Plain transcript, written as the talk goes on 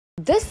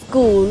This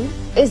school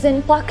is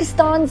in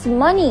Pakistan's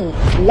money.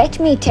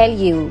 Let me tell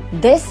you,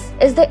 this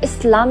is the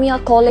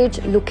Islamia College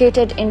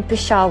located in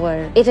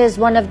Peshawar. It is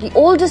one of the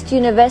oldest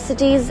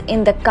universities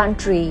in the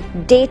country,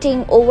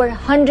 dating over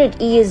 100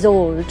 years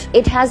old.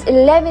 It has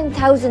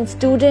 11,000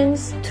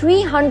 students,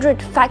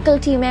 300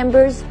 faculty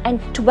members and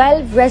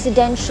 12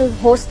 residential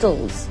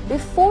hostels.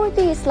 Before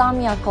the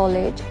Islamia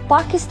College,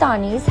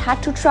 Pakistanis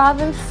had to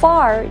travel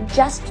far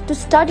just to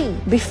study.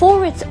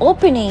 Before its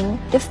opening,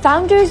 the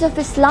founders of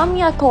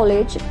Islamia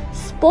College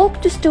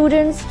spoke to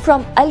students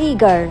from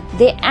Aligarh.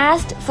 They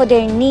asked for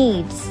their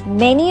needs.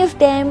 Many of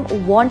them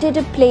wanted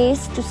a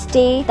place to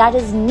stay that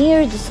is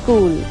near the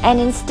school. And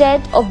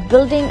instead of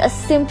building a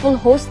simple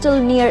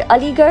hostel near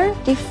Aligarh,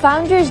 the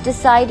founders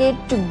decided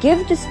to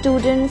give the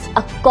students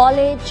a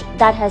college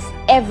that has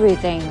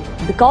everything.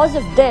 Because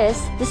of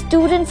this, the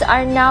students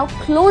are now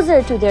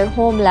closer to their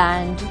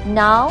homeland.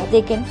 Now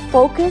they can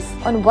focus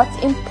on what's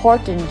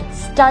important,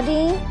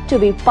 studying to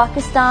be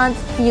Pakistan's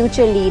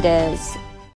future leaders.